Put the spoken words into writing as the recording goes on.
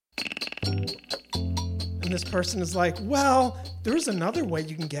And this person is like, well, there's another way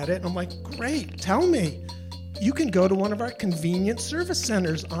you can get it. And I'm like, great, tell me. You can go to one of our convenience service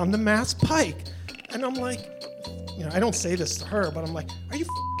centers on the Mass Pike. And I'm like, I don't say this to her, but I'm like, are you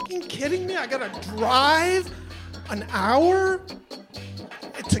f***ing kidding me? I gotta drive an hour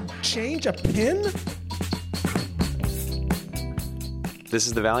to change a pin? This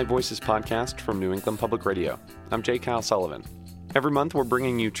is the Valley Voices podcast from New England Public Radio. I'm J. Kyle Sullivan. Every month, we're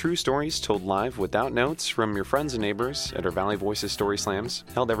bringing you true stories told live without notes from your friends and neighbors at our Valley Voices Story Slams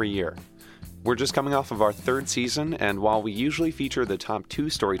held every year. We're just coming off of our third season, and while we usually feature the top 2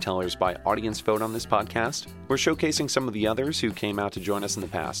 storytellers by audience vote on this podcast, we're showcasing some of the others who came out to join us in the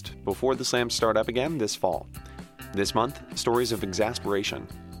past, before the slams start up again this fall. This month, stories of exasperation.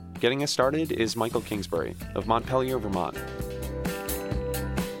 Getting us started is Michael Kingsbury of Montpelier, Vermont.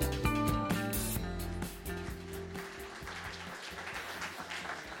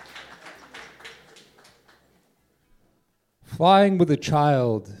 Flying with a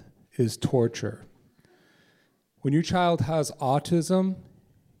child is torture. When your child has autism,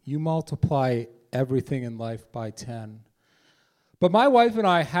 you multiply everything in life by 10. But my wife and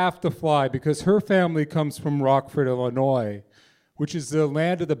I have to fly because her family comes from Rockford, Illinois, which is the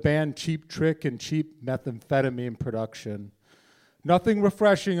land of the band Cheap Trick and cheap methamphetamine production. Nothing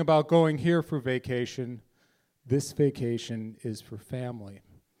refreshing about going here for vacation. This vacation is for family.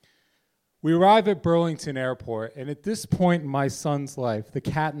 We arrive at Burlington Airport, and at this point in my son's life, the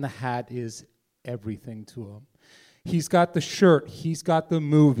Cat in the Hat is everything to him. He's got the shirt, he's got the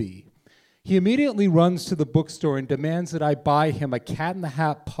movie. He immediately runs to the bookstore and demands that I buy him a Cat in the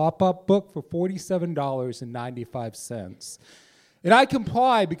Hat pop-up book for $47.95. And I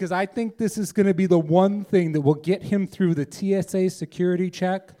comply because I think this is going to be the one thing that will get him through the TSA security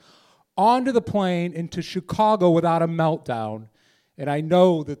check, onto the plane, into Chicago without a meltdown. And I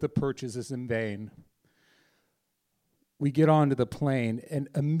know that the purchase is in vain. We get onto the plane, and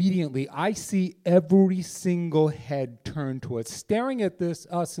immediately I see every single head turn to us, staring at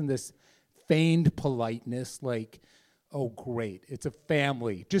us in this feigned politeness, like, oh, great, it's a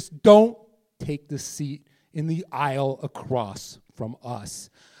family. Just don't take the seat in the aisle across from us.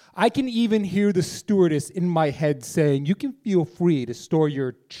 I can even hear the stewardess in my head saying, you can feel free to store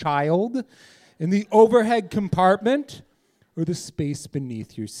your child in the overhead compartment or the space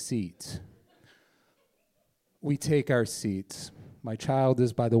beneath your seat. We take our seats. My child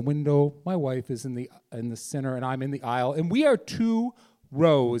is by the window, my wife is in the center, and I'm in the aisle, and we are 2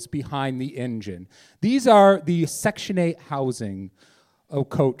 rows behind the engine. These are the Section 8 housing of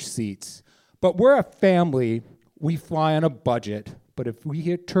coach seats. But we're a family, we fly on a budget, but if we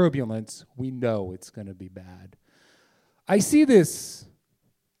hit turbulence, we know it's going to be bad. I see this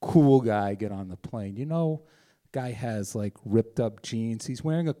cool guy get on the plane. Guy has like ripped up jeans. He's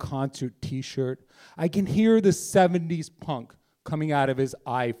wearing a concert t-shirt. I can hear the 70s punk coming out of his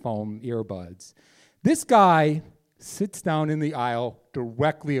iPhone earbuds. This guy sits down in the aisle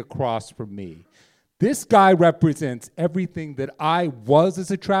directly across from me. This guy represents everything that I was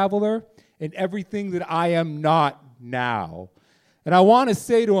as a traveler and everything that I am not now. And I want to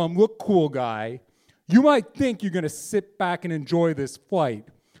say to him, look, cool guy, you might think you're going to sit back and enjoy this flight,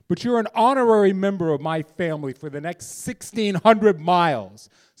 but you're an honorary member of my family for the next 1,600 miles.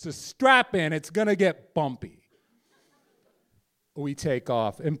 So strap in, it's going to get bumpy. We take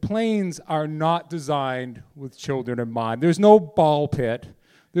off. And planes are not designed with children in mind. There's no ball pit.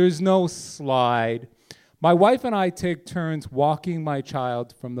 There's no slide. My wife and I take turns walking my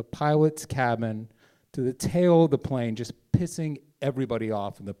child from the pilot's cabin to the tail of the plane, just pissing everybody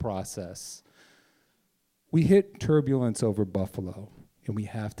off in the process. We hit turbulence over Buffalo, and we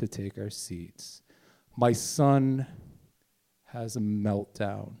have to take our seats. My son has a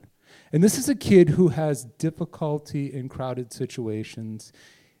meltdown. And this is a kid who has difficulty in crowded situations.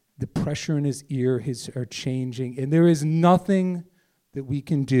 The pressure in his ear are changing, and there is nothing that we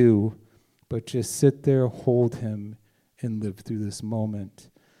can do but just sit there, hold him, and live through this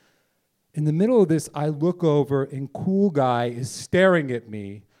moment. In the middle of this, I look over, and cool guy is staring at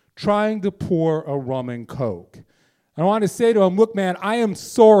me, trying to pour a rum and coke. I want to say to him, look, man, I am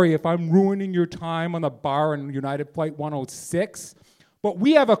sorry if I'm ruining your time on the bar in United Flight 106, but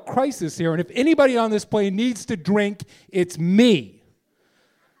we have a crisis here, and if anybody on this plane needs to drink, it's me.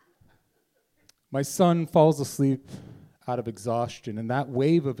 My son falls asleep out of exhaustion, and that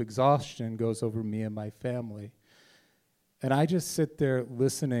wave of exhaustion goes over me and my family. And I just sit there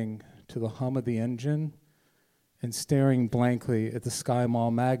listening to the hum of the engine and staring blankly at the Sky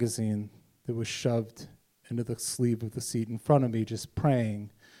Mall magazine that was shoved into the sleeve of the seat in front of me, just praying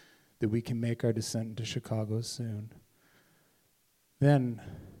that we can make our descent into Chicago soon. Then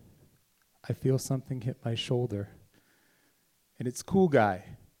I feel something hit my shoulder. And it's Cool Guy.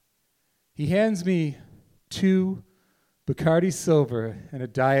 He hands me 2 Bacardi Silver and a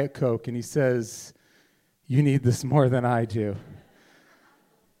Diet Coke, and he says, "You need this more than I do."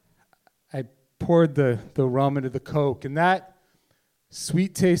 I poured the rum into the Coke, and that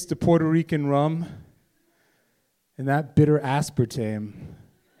sweet taste of Puerto Rican rum and that bitter aspartame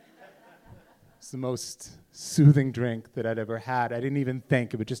is the most soothing drink that I'd ever had. I didn't even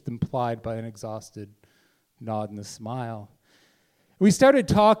think. It was just implied by an exhausted nod and a smile. We started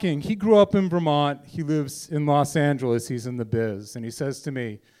talking. He grew up in Vermont. He lives in Los Angeles. He's in the biz. And he says to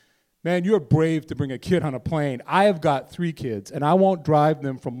me, "Man, you're brave to bring a kid on a plane. I have got 3 kids, and I won't drive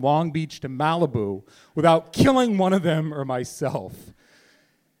them from Long Beach to Malibu without killing one of them or myself."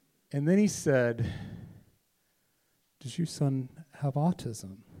 And then he said, "Does your son have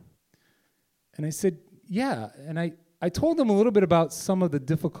autism?" And I said, "Yeah." And I told him a little bit about some of the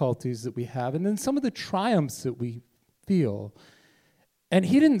difficulties that we have and then some of the triumphs that we feel. And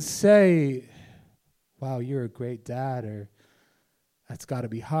he didn't say, "Wow, you're a great dad," or "That's got to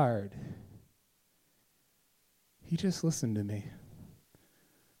be hard." He just listened to me,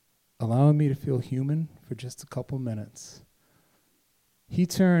 allowing me to feel human for just a couple minutes. He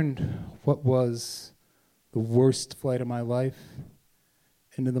turned what was the worst flight of my life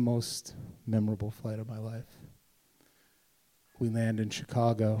into the most memorable flight of my life. We land in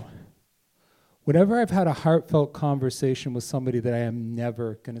Chicago. Whenever I've had a heartfelt conversation with somebody that I am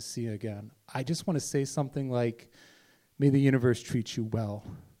never going to see again, I just want to say something like, "May the universe treat you well."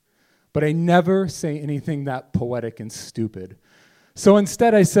 But I never say anything that poetic and stupid. So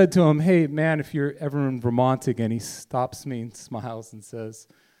instead I said to him, "Hey, man, if you're ever in Vermont again," he stops me and smiles and says,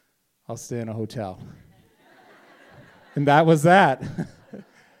 "I'll stay in a hotel." And that was that.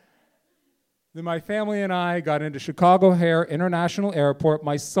 Then my family and I got into Chicago O'Hare International Airport.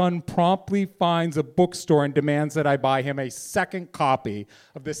 My son promptly finds a bookstore and demands that I buy him a second copy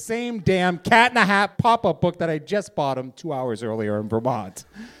of the same damn Cat in a Hat pop-up book that I just bought him 2 hours earlier in Vermont.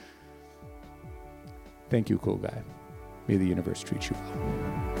 Thank you, Cool Guy. May the universe treat you well.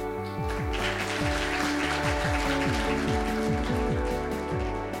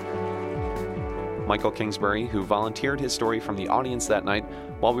 Michael Kingsbury, who volunteered his story from the audience that night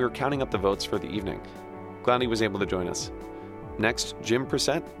while we were counting up the votes for the evening. Glad he was able to join us. Next, Jim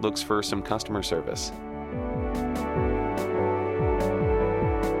Prissett looks for some customer service.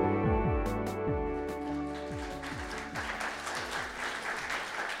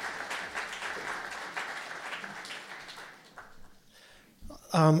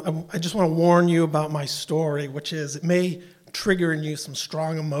 I just want to warn you about my story, which is it may trigger in you some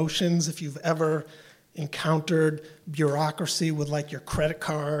strong emotions if you've ever encountered bureaucracy with like your credit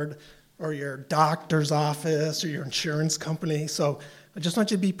card or your doctor's office or your insurance company. So I just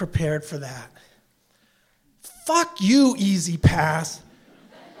want you to be prepared for that. Fuck you, Easy Pass.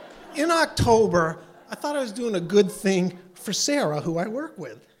 In October, I thought I was doing a good thing for Sarah, who I work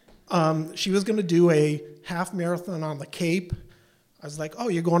with. She was going to do a half marathon on the Cape. I was like, "Oh,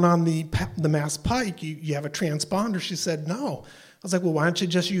 you're going on the Mass Pike. You have a transponder?" She said, "No." I was like, "Well, why don't you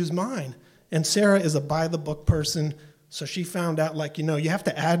just use mine?" And Sarah is a by-the-book person, so she found out, like, you have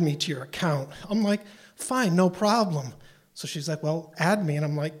to add me to your account. I'm like, "Fine, no problem." So she's like, "Well, add me." And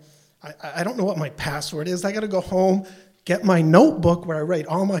I'm like, I don't know what my password is. I got to go home, get my notebook where I write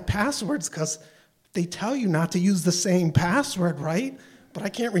all my passwords because they tell you not to use the same password, right? But I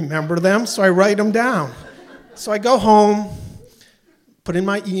can't remember them, so I write them down. So I go home, put in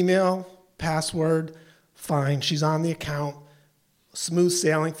my email, password, fine, she's on the account. Smooth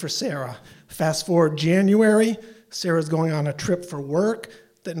sailing for Sarah. Fast forward January, Sarah's going on a trip for work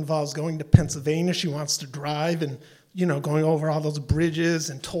that involves going to Pennsylvania. She wants to drive and, going over all those bridges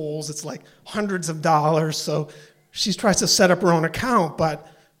and tolls. It's like hundreds of dollars. So she tries to set up her own account, but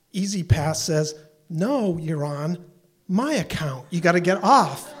Easy Pass says, "No, you're on my account. You got to get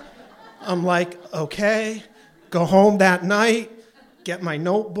off." I'm like, okay. Go home that night, get my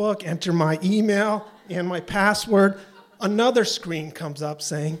notebook, enter my email and my password. Another screen comes up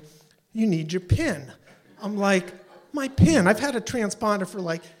saying, "You need your PIN." I'm like, my PIN? I've had a transponder for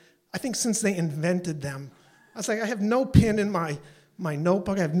I think since they invented them. I was like, I have no PIN in my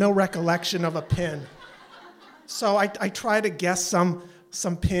notebook. I have no recollection of a PIN. So I try to guess some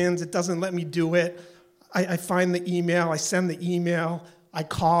PINs. It doesn't let me do it. I find the email. I send the email. I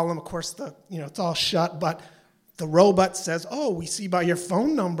call them. Of course, it's all shut, but the robot says, "Oh, we see by your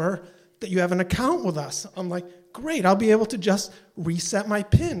phone number that you have an account with us." I'm like, great, I'll be able to just reset my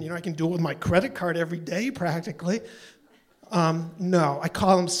PIN. I can do it with my credit card every day practically. No, I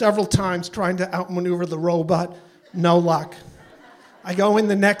call them several times trying to outmaneuver the robot. No luck. I go in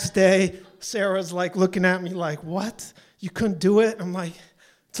the next day, Sarah's like looking at me like, what? You couldn't do it? I'm like,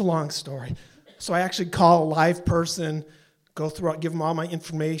 it's a long story. So I actually call a live person, go through, give them all my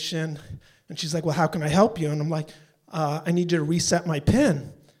information. And she's like, well, how can I help you? And I'm like, I need you to reset my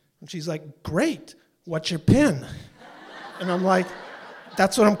PIN. And she's like, great. What's your PIN? And I'm like,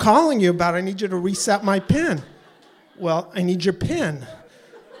 that's what I'm calling you about. I need you to reset my PIN. Well, I need your PIN.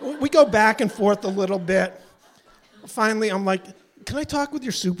 We go back and forth a little bit. Finally, I'm like, can I talk with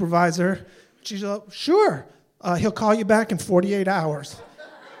your supervisor? She's like, sure. He'll call you back in 48 hours.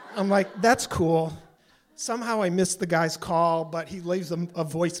 I'm like, that's cool. Somehow I missed the guy's call, but he leaves a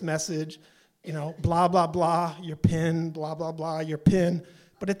voice message, blah, blah, blah, your PIN, blah, blah, blah, your PIN.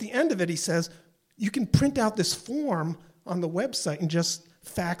 But at the end of it, he says, you can print out this form on the website and just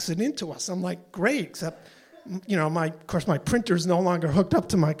fax it into us. I'm like, great, except, of course, my printer's no longer hooked up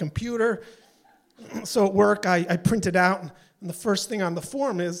to my computer. So at work, I print it out, and the first thing on the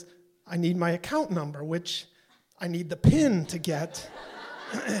form is I need my account number, which I need the PIN to get.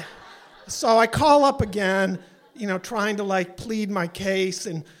 So I call up again, trying to plead my case,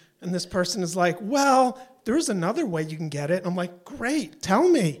 and this person is like, well, there's another way you can get it. I'm like, great, tell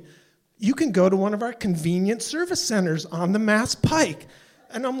me. You can go to one of our convenience service centers on the Mass Pike.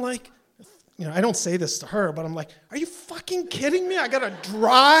 And I'm like, I don't say this to her, but I'm like, are you fucking kidding me? I gotta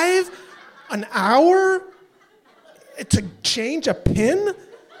drive an hour to change a PIN?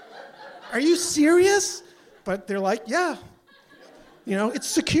 Are you serious? But they're like, yeah, it's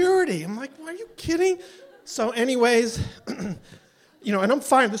security. I'm like, are you kidding? So anyways, and I'm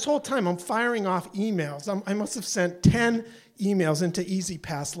firing, this whole time I'm firing off emails. I must have sent 10 emails into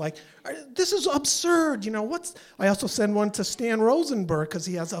EasyPass like, this is absurd, I also send one to Stan Rosenberg because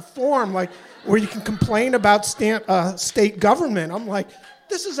he has a form where you can complain about state government. I'm like,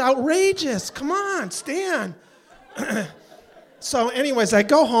 this is outrageous. Come on, Stan. So anyways, I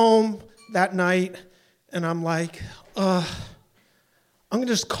go home that night, and I'm like, I'm going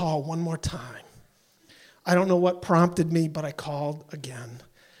to just call one more time. I don't know what prompted me, but I called again.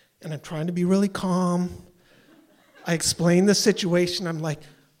 And I'm trying to be really calm. I explain the situation. I'm like,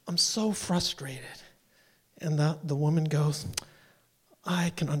 I'm so frustrated. And the woman goes,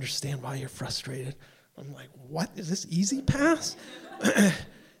 I can understand why you're frustrated. I'm like, what? Is this EasyPass?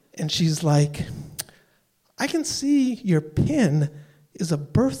 And she's like, I can see your PIN is a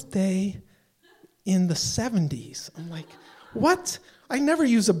birthday in the 70s. I'm like, what? I never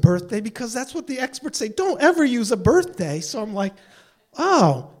use a birthday because that's what the experts say. Don't ever use a birthday. So I'm like,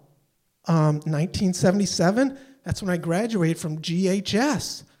 1977? That's when I graduated from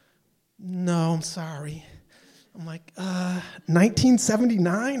GHS. No, I'm sorry. I'm like,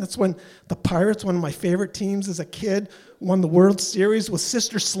 1979? That's when the Pirates, one of my favorite teams as a kid, won the World Series with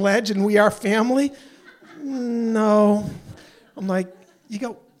Sister Sledge and We Are Family? No. I'm like,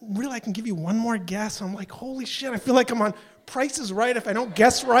 really, I can give you one more guess? I'm like, holy shit, I feel like I'm on Price is Right. If I don't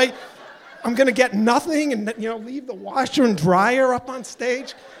guess right, I'm going to get nothing and, leave the washer and dryer up on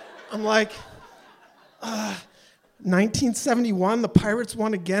stage. I'm like, 1971, the Pirates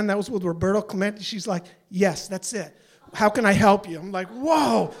won again. That was with Roberto Clemente. She's like, yes, that's it. How can I help you? I'm like,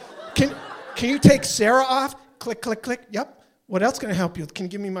 whoa. Can you take Sarah off? Click, click, click. Yep. What else can I help you with? Can you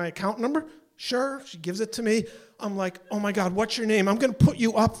give me my account number? Sure. She gives it to me. I'm like, oh my God, what's your name? I'm going to put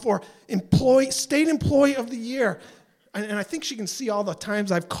you up for State Employee of the Year. And I think she can see all the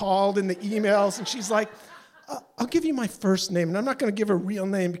times I've called in the emails. And she's like, I'll give you my first name. And I'm not going to give her a real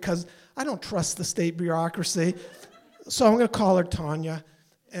name because I don't trust the state bureaucracy. So I'm going to call her Tanya.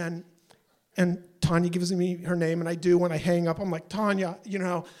 And Tanya gives me her name, and I do when I hang up. I'm like, Tanya,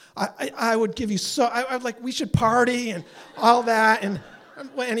 I would give you I'm like, we should party and all that. And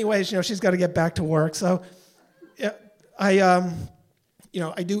well, anyways, she's got to get back to work. So I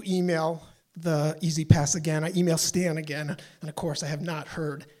do email the EasyPass again. I email Stan again. And of course, I have not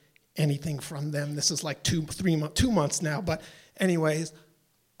heard anything from them. This is like 2 months now. But anyways,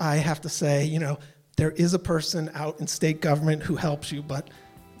 I have to say, there is a person out in state government who helps you, but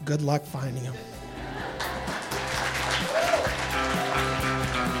good luck finding him.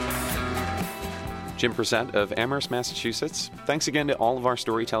 Jim Brissett of Amherst, Massachusetts. Thanks again to all of our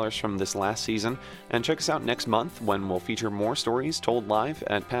storytellers from this last season, and check us out next month when we'll feature more stories told live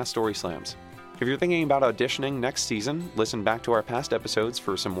at past Story Slams. If you're thinking about auditioning next season, listen back to our past episodes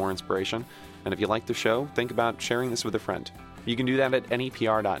for some more inspiration, and if you like the show, think about sharing this with a friend. You can do that at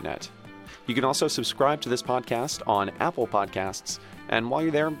nepr.net. You can also subscribe to this podcast on Apple Podcasts, and while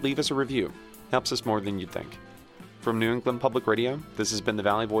you're there, leave us a review. Helps us more than you'd think. From New England Public Radio, this has been the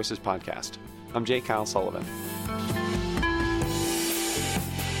Valley Voices Podcast. I'm J. Kyle Sullivan.